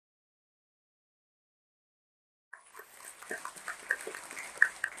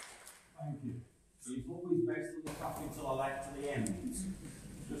So it's always best to look up until I left to the end,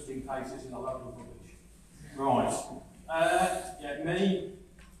 just in case it's in a local rubbish. Right. Yeah, me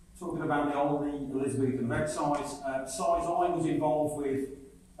talking about the Alderney Elizabethan red size. Size I was involved with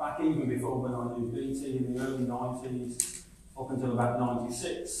back even before when I knew BT in the early 90s, up until about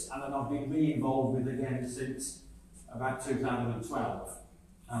 96, and then I've been re-involved with again since about 2012.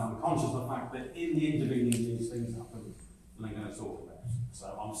 And I'm conscious of the fact that in the intervening years things happen that I'm going to talk about. So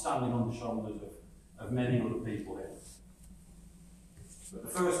I'm standing on the shoulders of many other people here. But the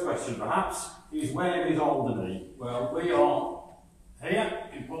first question perhaps is, where is Alderney? Well, we are here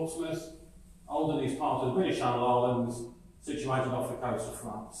in Portsmouth. Alderney is part of the British Channel Islands, situated off the coast of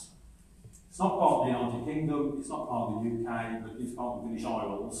France. It's not part of the United Kingdom, it's not part of the UK, but it's part of the British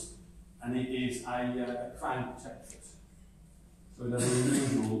Isles, and it is a Crown Protectorate. So it has an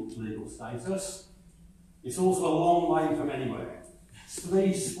unusual legal status. It's also a long way from anywhere.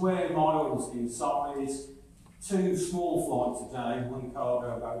 3 square miles in size, 2 small flights a day, 1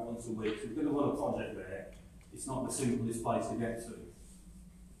 cargo about once a week. So we're going to run a project there. It's not the simplest place to get to.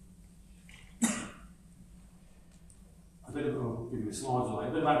 Give you the slides away.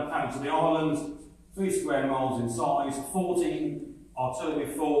 A bit about the count of the island, 3 square miles in size, 14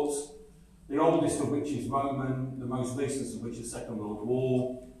 artillery forts, the oldest of which is Roman, the most recent of which is Second World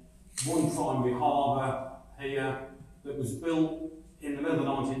War, 1 primary harbour here that was built in the middle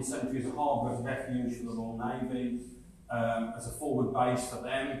of the 19th century as a harbour of refuge for the Royal Navy, as a forward base for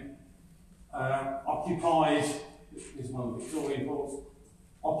them. Occupied, this is one of the Victorian ports,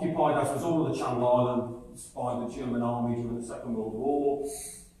 occupied, as was all of the Channel Islands, by the German army during the Second World War.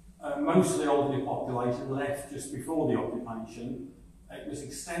 Most of the Alderney population left just before the occupation. It was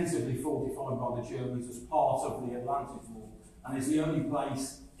extensively fortified by the Germans as part of the Atlantic War, and it's the only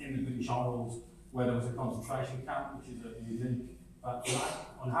place in the British Isles where there was a concentration camp, which is a unique but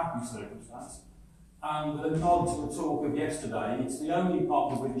unhappy circumstance. And a nod to the talk of yesterday, it's the only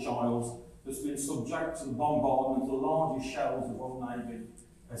part of the British Isles that's been subject to the bombardment of the largest shells the Royal Navy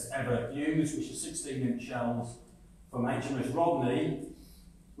has ever used, which are 16-inch shells from HMS Rodney,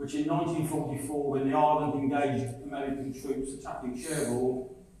 which in 1944, when the island engaged American troops attacking Cherbourg,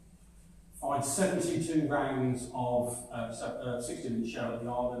 fired 72 rounds of 16-inch shell at the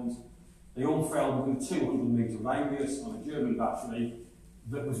island. They all fell within a 200-metre radius on a German battery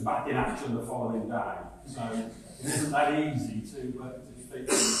that was back in action the following day. So it isn't that easy to defeat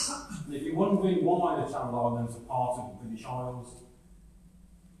them. And if you're wondering why the Channel Islands are part of the British Isles,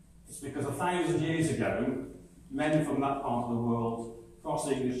 it's because 1,000 years ago, men from that part of the world crossed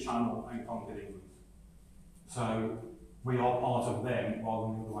the English Channel and conquered England. So we are part of them rather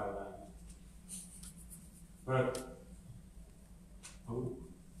than the other way around. But,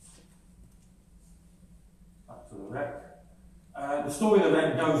 back to the wreck. The story of the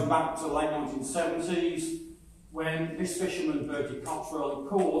wreck goes back to the late 1970s, when this fisherman, Bertie Cottrell,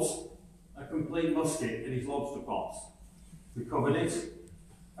 caught a complete musket in his lobster pot. Recovered it.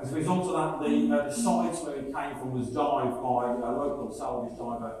 As a result of that, the site where it came from was dived by a local salvage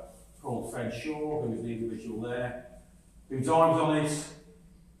diver called Fred Shaw, who was the individual there, who dived on it,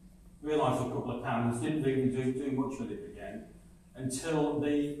 realised a couple of cans, didn't really do much with it again, until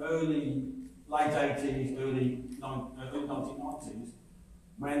the late 80s, early 1990s,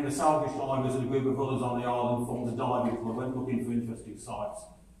 when the salvage divers and a group of others on the island formed a diving club, went looking for interesting sites,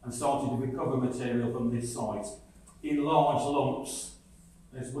 and started to recover material from this site in large lumps.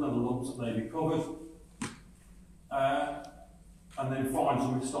 There's one of the lumps that they recovered, and then finds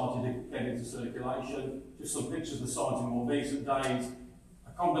them started to get into circulation. Just some pictures of the site in more recent days,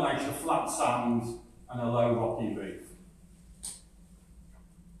 a combination of flat sand and a low rocky reef.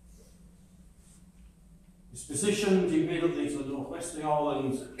 It's positioned immediately to the northwest of the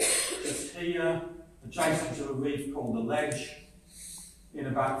island, just here, adjacent to a reef called the Ledge, in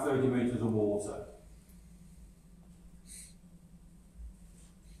about 30 metres of water.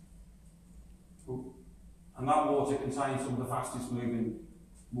 And that water contains some of the fastest moving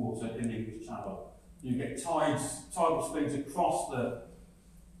water in the English Channel. You get tidal springs across the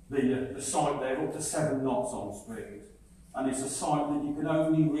site there, up to 7 knots on springs. And it's a site that you can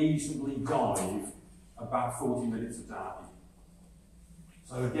only reasonably dive about 40 minutes a day.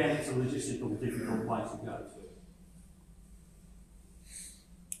 So again, it's a logistically difficult place to go to.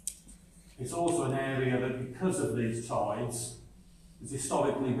 It's also an area that, because of these tides, has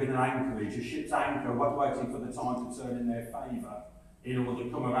historically been an anchorage, a ship's anchor waiting for the tide to turn in their favour in order to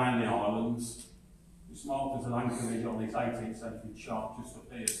come around the islands. It's marked as an anchorage on this 18th century chart just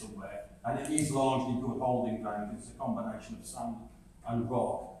up here somewhere, and it is largely good holding ground. It's a combination of sand and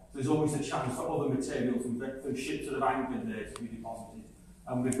rock. There's always a chance for other material from ships that have anchored there to be deposited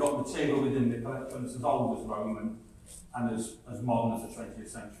And we've got material within the collection that's as old as Roman and as modern as the 20th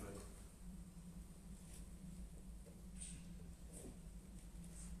century.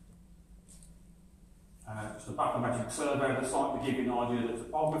 Just a bathymetric survey of the site to give you an idea of the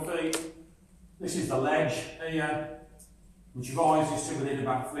topography. This is the ledge here, which rises to within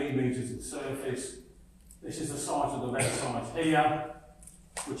about 3 metres of the surface. This is the site of the red site here,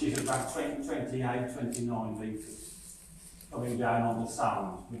 which is about 28, 29 metres, coming down on the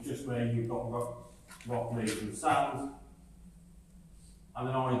sand, which is where you've got rock leaves and sand. And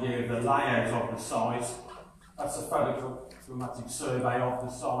an idea of the layout of the site. That's a photogrammetric survey of the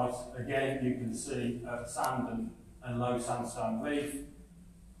site. Again, you can see sand and low sandstone reef.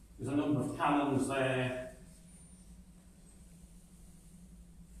 There's a number of cannons there.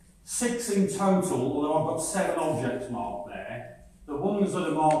 6 in total, although I've got 7 objects marked there. The ones that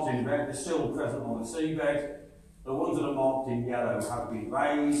are marked in red are still present on the seabed. The ones that are marked in yellow have been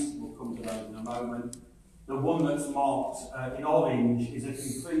raised. We'll come to those in a moment. The one that's marked in orange is a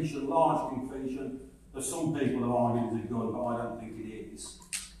concretion, large concretion, that some people have argued is a gun, but I don't think it is.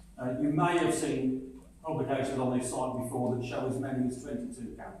 You may have seen publications on this site before that show as many as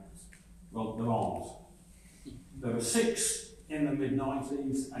 22 cannons. Well, there aren't. There are 6 in the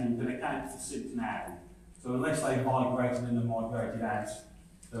mid-90s, and you can account for 6 now. So unless they migrated in and migrated out,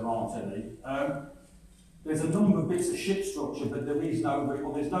 there aren't any. There's a number of bits of ship structure, but there's no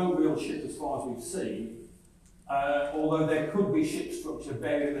real ship as far as we've seen. Although there could be ship structure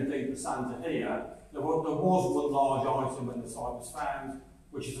buried in the deeper sand to here, there was one large item when the site was found,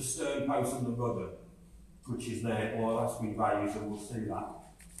 which is a stern post and the rudder, which is there, or that's been raised, and we'll see that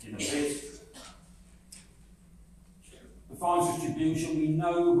in a bit. The fines distribution, we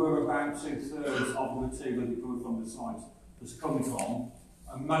know where about 2/3 of the material that comes from the site has come from,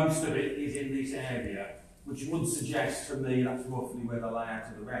 and most of it is in this area, which would suggest to me that's roughly where the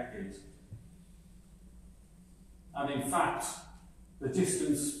layout of the wreck is. And in fact, the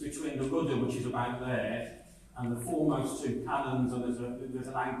distance between the rudder, which is about there, and the foremost 2 cannons, and there's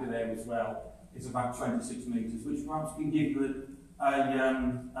an anchor there as well, is about 26 metres, which perhaps can give you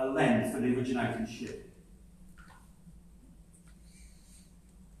a length for the originating ship.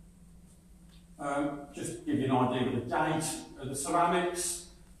 Just to give you an idea of the date of the ceramics,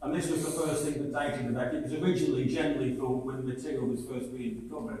 and this was the first thing that dated the wreck. It was originally generally thought, when the material was first being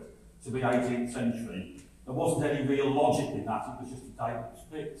recovered, to be 18th century. There wasn't any real logic in that, it was just a date that was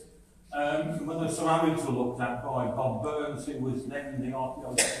picked. When the ceramics were looked at by Bob Burns, who was then the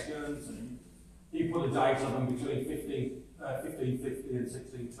Archaeology of Guernsey, he put a date of them between 1550 and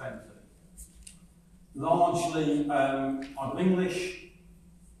 1620. Largely either English,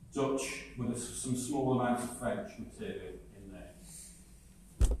 Dutch, with some small amounts of French material in there.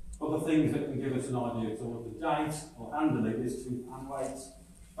 Other things that can give us an idea of the date, or handily, is 2 handweights,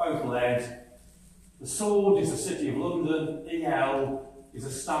 both lead. The sword is the City of London. EL is a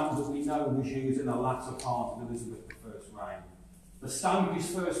stamp that we know was used in the latter part of Elizabeth I's reign. The stamp is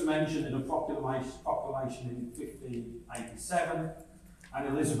first mentioned in a proclamation in 1587, and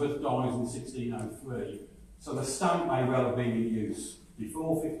Elizabeth dies in 1603. So the stamp may well have been in use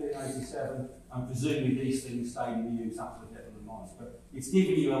before 1587, and presumably these things stayed in use after the death of the monarch. But it's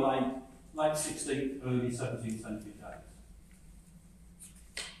giving you a late 16th, early 17th century date.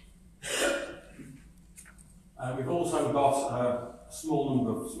 We've also got a small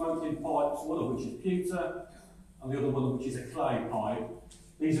number of smoking pipes, one of which is pewter, and the other one which is a clay pipe.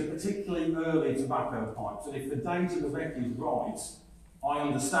 These are particularly early tobacco pipes, and if the date of the wreck is right, I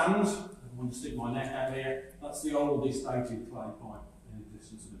understand, I want to stick my neck out here, that's the oldest dated clay pipe in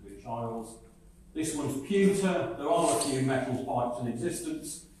existence in the British Isles. This one's pewter. There are a few metal pipes in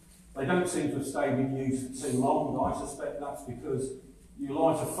existence. They don't seem to have stayed in use for too long, but I suspect that's because you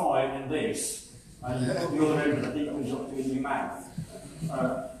light a fire in this, and you put the other end of the heat conductor in your mouth,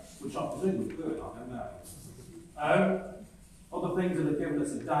 which I presume was good, I don't know. Other things that have given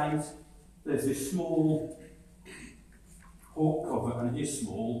us a date, there's this small cork cover, and it is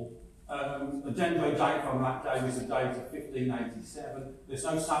small. The dendro date from that day is a date of 1587. There's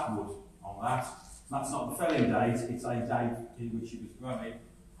no sapwood on that. That's not the felling date, it's a date in which it was growing.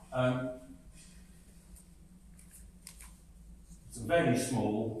 It's very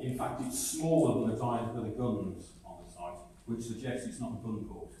small. In fact, it's smaller than the diameter of the guns on the site, which suggests it's not a gun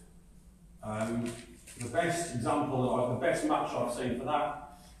port. The best example, the best match I've seen for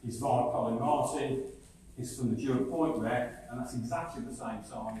that is via Colin Martin. It's from the Jewett Point wreck, and that's exactly the same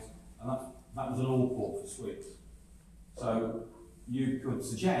size, and that was an all port for sweeps. So you could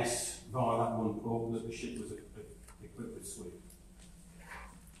suggest via that one port that the ship was equipped with sweep.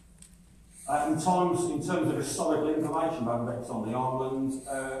 In terms of historical information about wrecks on the island,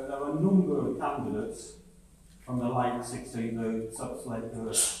 there are a number of candidates from the late 16th,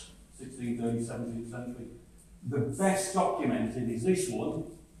 17th century. The best documented is this one,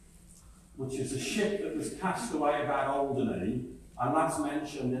 which is a ship that was cast away about Alderney, and that's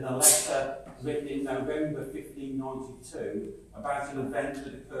mentioned in a letter written in November 1592 about an event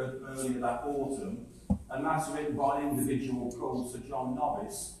that occurred earlier that autumn, and that's written by an individual called Sir John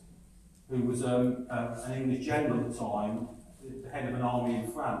Norris, who was an English general at the time, the head of an army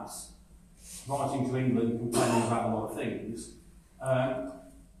in France, writing to England complaining about a lot of things.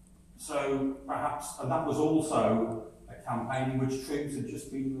 So perhaps, and that was also a campaign in which troops had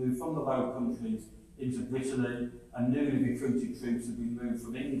just been moved from the Low Countries into Brittany, and newly recruited troops had been moved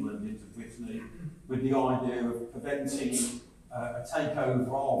from England into Brittany with the idea of preventing a takeover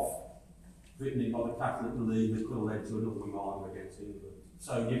of Brittany by the Catholic League that could have led to another revival against England.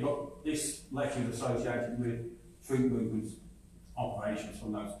 So you've got this letter associated with troop movements operations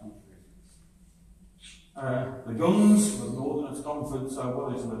from those countries. The guns, the Ordnance Conference, so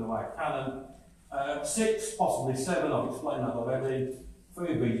what is an away cannon? 6, possibly 7, I've explained that already.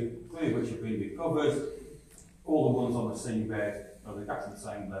 3 of which have been recovered. All the ones on the seabed are exactly the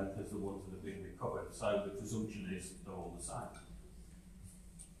same length as the ones that have been recovered, so the presumption is they're all the same.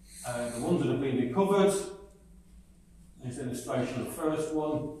 The ones that have been recovered, this illustration of the first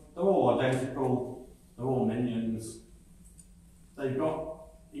one, they're all identical, they're all minions. They've got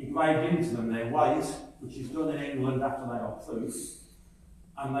engraved into them their weight, which is done in England after they are proof,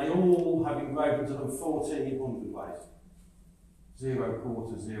 and they all have engraved into them 1400 weight, 0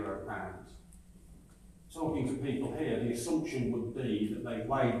 quarter, 0 pounds. Talking to people here, the assumption would be that they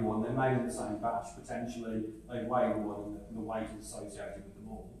weighed one, they're made in the same batch, potentially, they weighed one and the weight is associated with them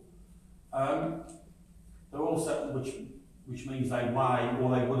all. They're all set, which means they weigh, or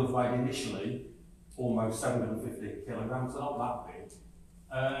they would have weighed initially, almost 750 kilograms, they're not that big.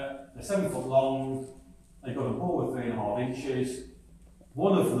 They're 7 foot long, they've got a bore of 3.5 inches.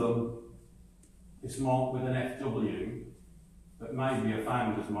 One of them is marked with an FW, that may be a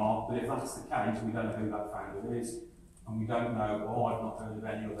founder's mark, but if that's the case, we don't know who that founder is, and we don't know, or I've not heard of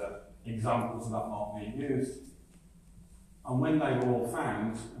any other examples of that mark being used. And when they were all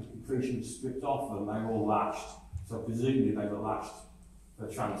found, and concretion stripped off them, they were all lashed, so presumably they were lashed for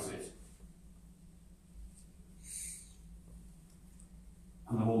transit.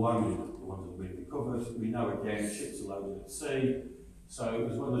 And they're all loaded, the ones that have been recovered. We know again, ships are loaded at sea, so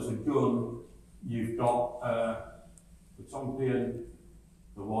as well as the gun, you've got the tompion,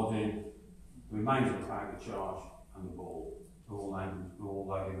 the wadding, the remains of the powder charge, and the ball. They're all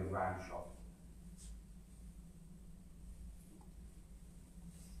loaded with round shot.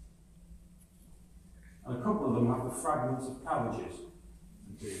 And a couple of them have the fragments of carriages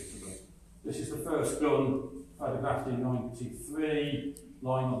adhered to them. This is the first gun, photographed in 93,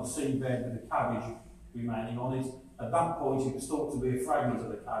 lying on the seabed with the carriage remaining on it. At that point, it was thought to be a fragment of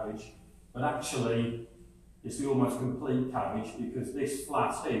the carriage, but actually, it's the almost complete carriage because this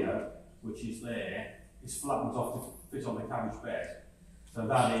flat here, which is there, is flattened off to fit on the carriage bed. So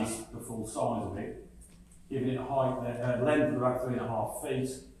that is the full size of it, giving it a height, length of about 3.5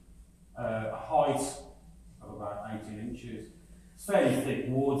 feet, a height of about 18 inches. It's fairly thick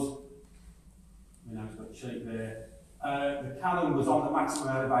wood. You know, it's got cheek there. The cannon was on the maximum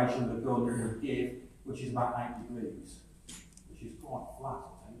elevation the gun would give, which is about 8 degrees, which is quite flat,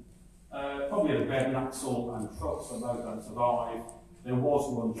 I think. Probably a bed, an axle and truck, so those don't survive. There was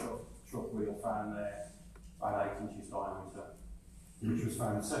one truck wheel found there, about 8 inches diameter, which was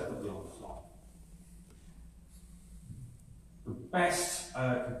found separately on the site. The best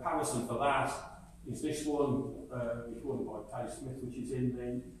comparison for that is this one, recorded by Kay Smith, which is in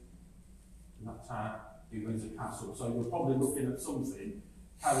that tower in Windsor Castle. So you're probably looking at something,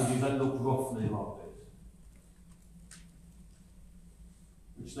 carriages that look roughly like this,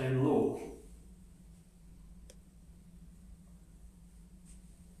 which then look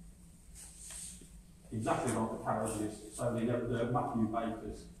exactly like the carriages. So the Matthew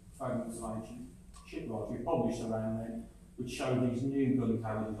Baker's Fragments of Ancient Shipwrights we published around then, which show these new gun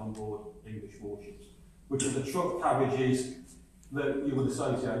carriages on board English warships, which are the truck carriages that you would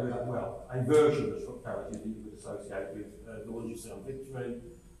associate with, well, a version of the truck carriages that you would associate with the ones you see on Victory,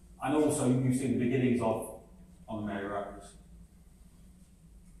 and also you see the beginnings of on the Mary Rose.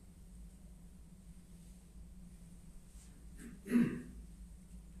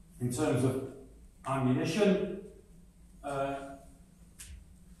 In terms of ammunition,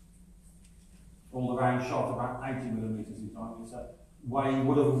 all the round shot about 80mm in diameter.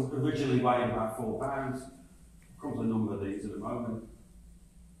 Would have originally weighed about 4 pounds. Comes a number of these at the moment.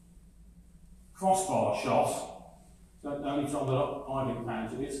 crossbar shot, the only time that I've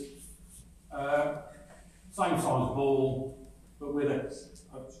encountered it. Same size ball, but with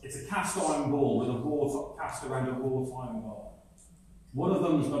it's a cast iron ball with a cast around a wrought iron bar. One of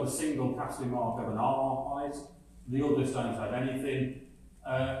them's got a single casting mark of an R on it, the others don't have anything,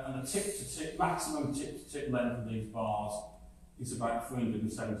 and the maximum tip-to-tip length of these bars is about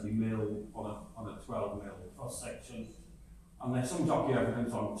 370 mil on a 12 mil cross section. And there's some jockey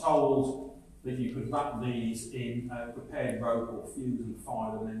evidence, I'm told, that you could wrap these in prepared rope or fuse and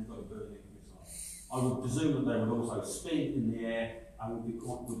fire them, and then you've got a burning missile. I would presume that they would also spin in the air and would be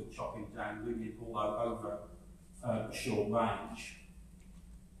quite good at chopping down, moving all over a short range.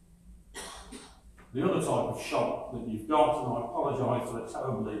 The other type of shot that you've got, and I apologise for the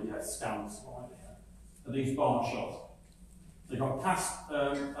terribly scant slide here, are these bar shots. They've got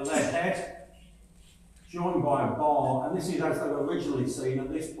a lead head joined by a bar, and this is as they were originally seen.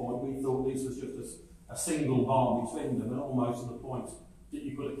 At this point, we thought this was just a single bar between them, and almost to the point that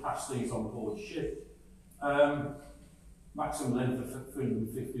you could have cast these on board ship. Maximum length of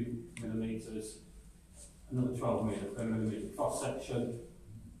 350 millimetres, another 12 millimetre cross section.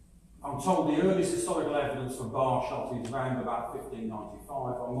 I'm told the earliest historical evidence for bar shot is around about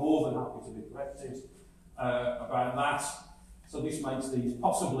 1595. I'm more than happy to be corrected about that. So this makes these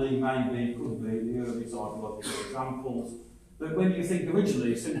possibly, maybe, could be the earliest archaeological examples. But when you think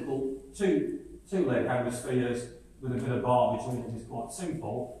originally simple two-leg hemispheres with a bit of bar between them is quite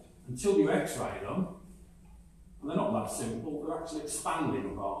simple, until you x-ray them, and they're not that simple, they're actually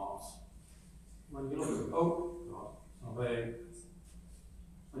expanding bars. When you look at them,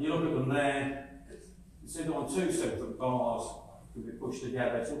 when you look at them there, you see they're on two separate bars can be pushed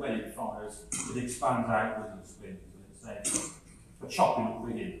together. So when it fires, it expands outwards and spins, and it's there for chopping up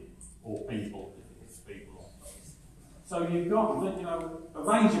rigging or people, if it's people. So you've got, a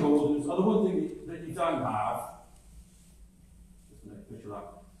range of orders. The one thing that you don't have, just a picture of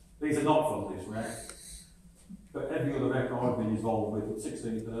that. These are not from this wreck, but every other wreck I've been involved with,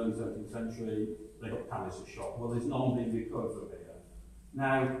 16th and early 17th century, they got canister shot. Well, there's none being recovered from here.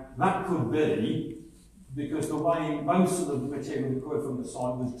 Now, that could be because the way most of the material recovered from the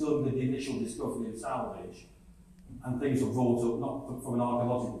site was done with the initial discovery and salvage, and things were brought up, not from an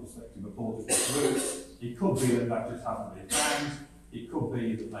archaeological perspective, but brought up as roots. It could be that that just hasn't been found, it could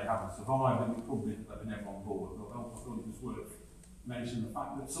be that they haven't survived, and it could be that they were never on board. But I thought it was worth mentioning the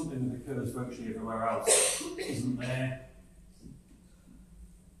fact that something that occurs virtually everywhere else isn't there.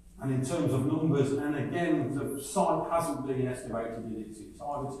 And in terms of numbers, and again, the site hasn't been excavated in its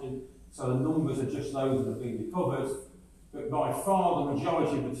entirety, so the numbers are just those that have been recovered. But by far the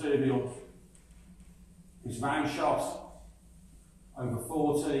majority of material is round shot, over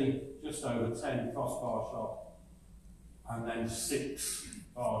 40, just over 10 crossbar shot, and then 6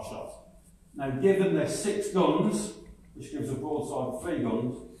 bar shot. Now, given there's 6 guns, which gives a broadside of 3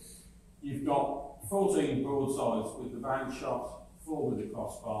 guns, you've got 14 broadsides with the round shot, 4 with the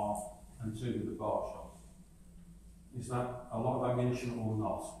crossbar, and 2 with the bar shot. Is that a lot of ammunition or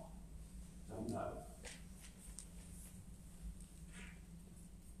not? Don't know.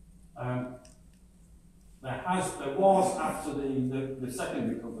 There was, after the second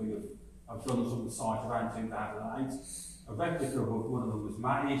recovery of guns from the site around 2008, a replica of one of them was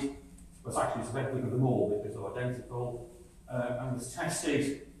made. But actually, it's a replica of them all because they're identical, and was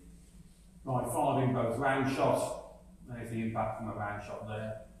tested by firing both round shot. There's the impact from a round shot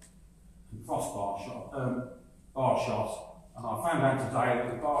there, and crossbar shot, bar shot. And I found out today that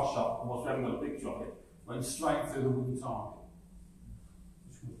the bar shot, whilst we haven't got a picture of it, went straight through the wooden target,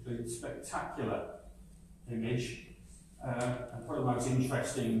 which would be a spectacular image, and probably the most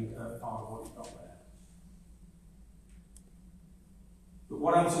interesting part of what you've got there. But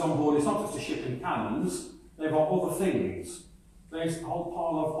what else is on board? It's not just a ship and cannons, they've got other things. There's a whole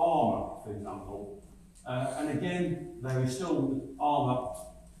pile of armour, for example. And again, there is still armour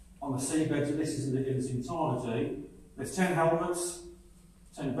on the seabed, so this is in its entirety. There's 10 helmets,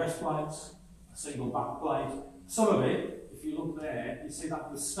 10 breastplates, a single backplate. Some of it, if you look there, you see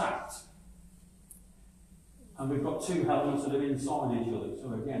that was stacked. And we've got 2 helmets that are inside each other.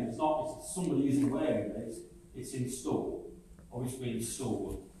 So again, it's not it's somebody isn't wearing it, it's installed, or it's being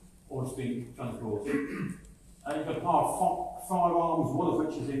stored, or it's being transported. You've got a part of firearms, one of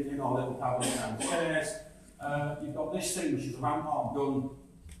which is in our little cabinet downstairs. You've got this thing, which is a rampart gun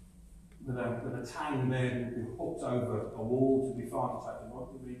with a tang there that can be hooked over a wall to be fired to take the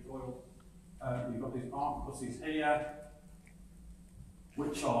recoil. You've got these arquebuses here,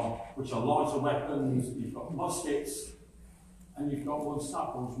 which are lighter weapons. You've got muskets, and you've got one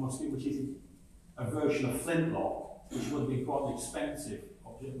snap-on musket, which is a version of flintlock, which would be quite an expensive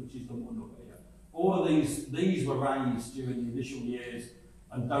object, which is the one up here. all of these were raised during the initial years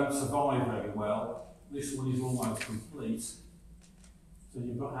and don't survive very well. This one is almost complete. So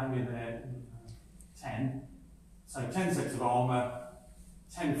you've got how many there? 10. So 10 sets of armour,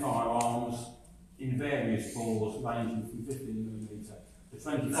 10 firearms in various bores ranging from 15mm to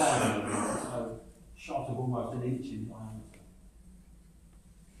 25mm, so shot of almost an inch in diameter.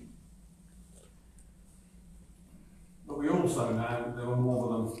 But we also know there were more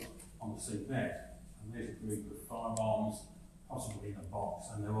of them on the seabed, and there's a group of firearms, possibly in a box,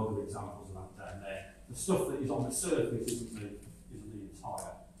 and there are other examples of that down there. The stuff that is on the surface isn't the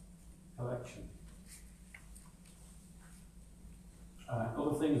entire collection.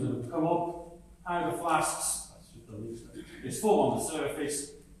 Other things that have come up, powder flasks, that's just the least. It's full on the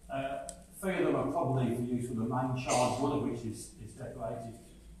surface. 3 of them are probably for use with the main charge, one of which is decorated,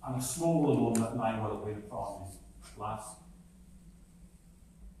 and a smaller one that may well have been a primary flask.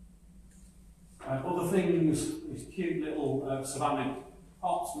 Other things, these cute little ceramic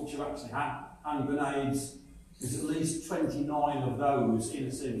pots which are actually hand grenades. There's at least 29 of those in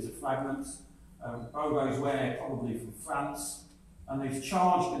a series of fragments. Bobos ware, probably from France. And these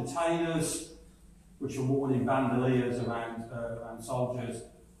charged containers, which are worn in bandoliers around soldiers.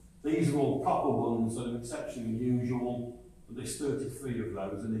 These are all proper ones that are exceptionally unusual, but there's 33 of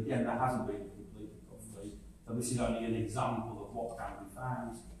those, and again, there hasn't been a complete recovery. So this is only an example of what can be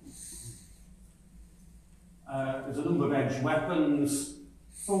found. There's a number of edged weapons,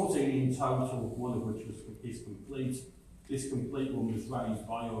 14 in total, one of which is complete. This complete one was raised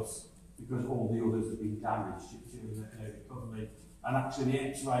by us because all the others have been damaged during their recovery. And actually the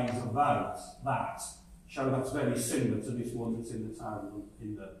x-rays of that show that's very similar to this one that's in the town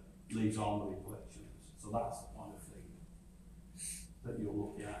in the Leeds Armoury collections. So that's the kind of thing that you're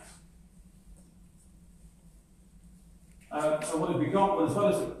looking at. So what have we got? Well, as well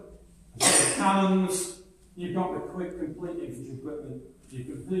as the cannons, you've got the complete infantry equipment, the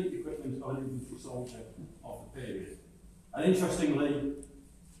complete equipment of an infantry soldier of the period. And interestingly,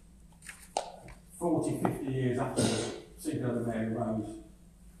 40, 50 years after the Seagull Mary Rose,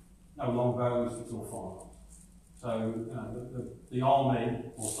 no longbows, it's all firearms. So, you know, the army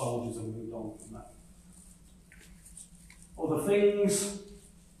or soldiers have moved on from that. Other things,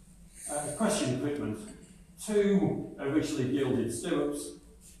 question equipment. 2 originally gilded stirrups,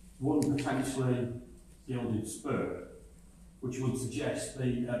 1 potentially gilded spur, which would suggest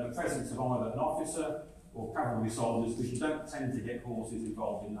the presence of either an officer or cavalry soldiers, because you don't tend to get horses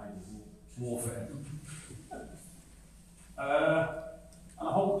involved in naval warfare. And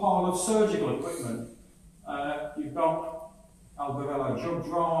a whole pile of surgical equipment. You've got Albarello jug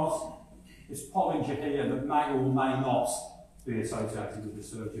drawers, this Pollinger here that may or may not be associated with the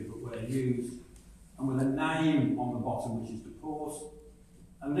surgery, but were used, and with a name on the bottom which is the port.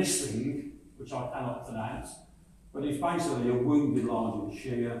 And this thing, which I cannot pronounce, but it's basically a wound enlarging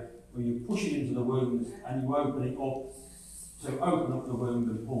shear, where you push it into the wound and you open it up to open up the wound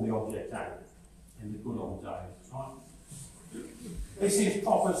and pull the object out in the good old days, right? This is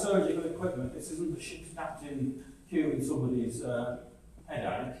proper surgical equipment. This isn't the ship's captain curing somebody's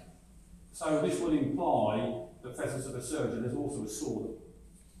headache. So this would imply the presence of a surgeon. There's also a sword,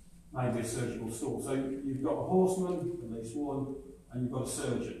 maybe a surgical sword. So you've got a horseman, at least one, and you've got a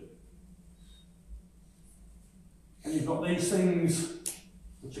surgeon. And you've got these things,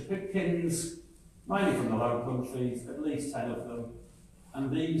 which are pipkins, mainly from the Low Countries, at least 10 of them.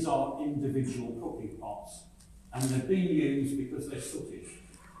 And these are individual cooking pots. And they're being used because they're sooty.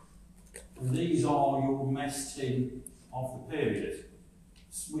 And these are your mess tin of the period,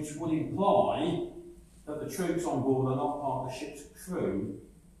 which would imply that the troops on board are not part of the ship's crew,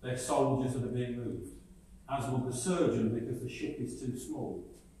 they're soldiers that are being moved. As would the surgeon, because the ship is too small.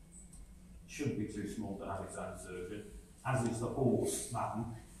 It should be too small to have its own surgeon, as is the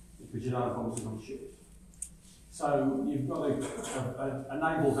horseman, because you don't have horses on ships. So you've got a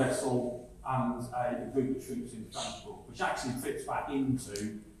naval vessel and a group of troops in transport, which actually fits back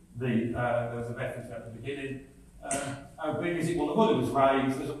into there was a reference at the beginning. How big is it? Well, the rudder was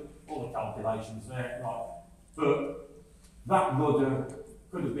raised, there's all the calculations there, right? But that rudder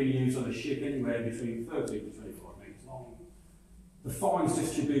could have been used on a ship anywhere between 30 to 25 metres long. The fines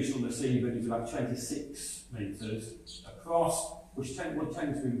distribution on the seabed is about 26 metres across, which would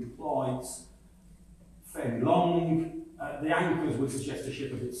tend to imply it's fairly long. The anchors would suggest a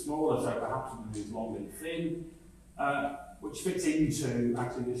ship a bit smaller, so perhaps it is long and thin, which fits into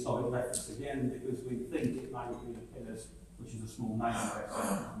actually the historic reference again, because we think it may have been a Pillars, which is a small naval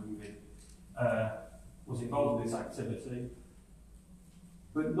vessel moving, was involved in this activity.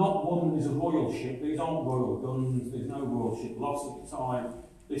 But not one is a royal ship. These aren't royal guns. There's no royal ship lost at the time.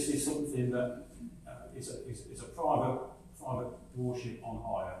 this is something that is a private warship on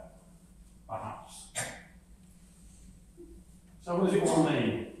hire, perhaps. So what does it all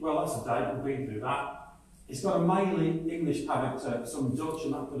mean? Well, that's a date, we've been through that. It's got a mainly English character, some Dutch,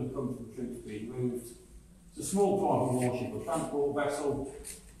 and that could have come from troops being moved. It's a small private warship or transport vessel.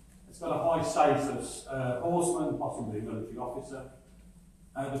 It's got a high status horseman, possibly a military officer.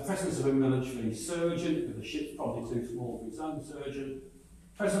 The presence of a military surgeon, because the ship's probably too small for its own surgeon.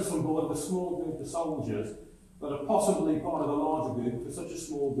 Presence on board of a small group of soldiers that are possibly part of a larger group, because such a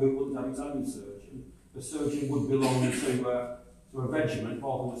small group wouldn't have its own surgeon. The surgeon would belong to a regiment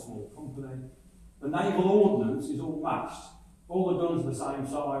rather than a small company. The naval ordnance is all matched. All the guns are the same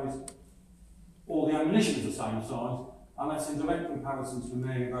size, all the ammunition is the same size, and that's in direct comparison to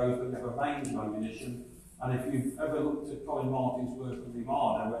Mary Rose, but we have a range of ammunition. And if you've ever looked at Colin Martin's work on the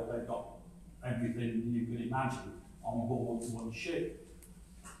Armada, where they've got everything you can imagine on board one ship.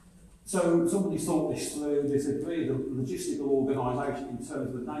 So somebody thought this through, they agreed the logistical organisation in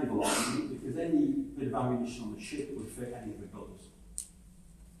terms of the naval army, because any bit of ammunition on the ship would fit any of the guns.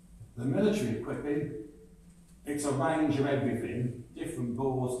 The military equipping, it's a range of everything, different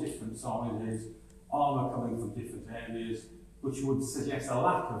bores, different sizes, armour coming from different areas, which would suggest a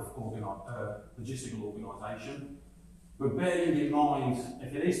lack of logistical organisation. But bearing in mind,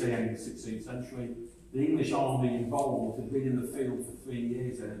 if it is the end of the 16th century, the English army involved had been in the field for 3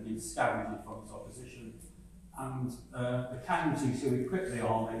 years and had been scavenged from its opposition. And the counties who equipped the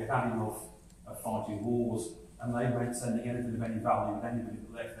army had had enough of fighting wars, and they weren't sending anything of any value with anybody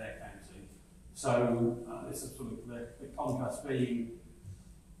that left their county. So this is sort of the contrast being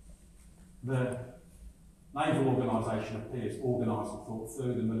the naval organisation appears organised and thought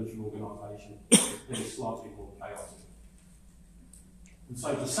through, the military organisation appears slightly more chaotic. And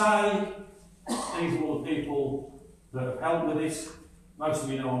so to say, these are all the people that have helped with this. Most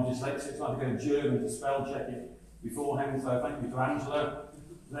of you know I'm dyslexic, so I had to go to German to spell check it beforehand, so thank you to Angela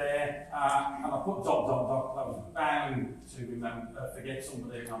there. And I put ... that was bound to remember, forget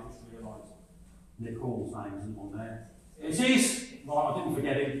somebody, and I just realised Nick Hall's name isn't on there. It is! Right, I didn't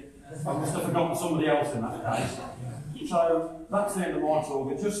forget him. I must have forgotten somebody else in that case. So that's the end of my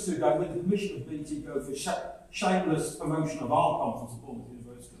talk. And just to go, with the permission of BT, go for shameless promotion of our conference at Bournemouth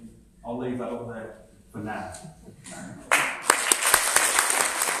University, I'll leave that up there for now.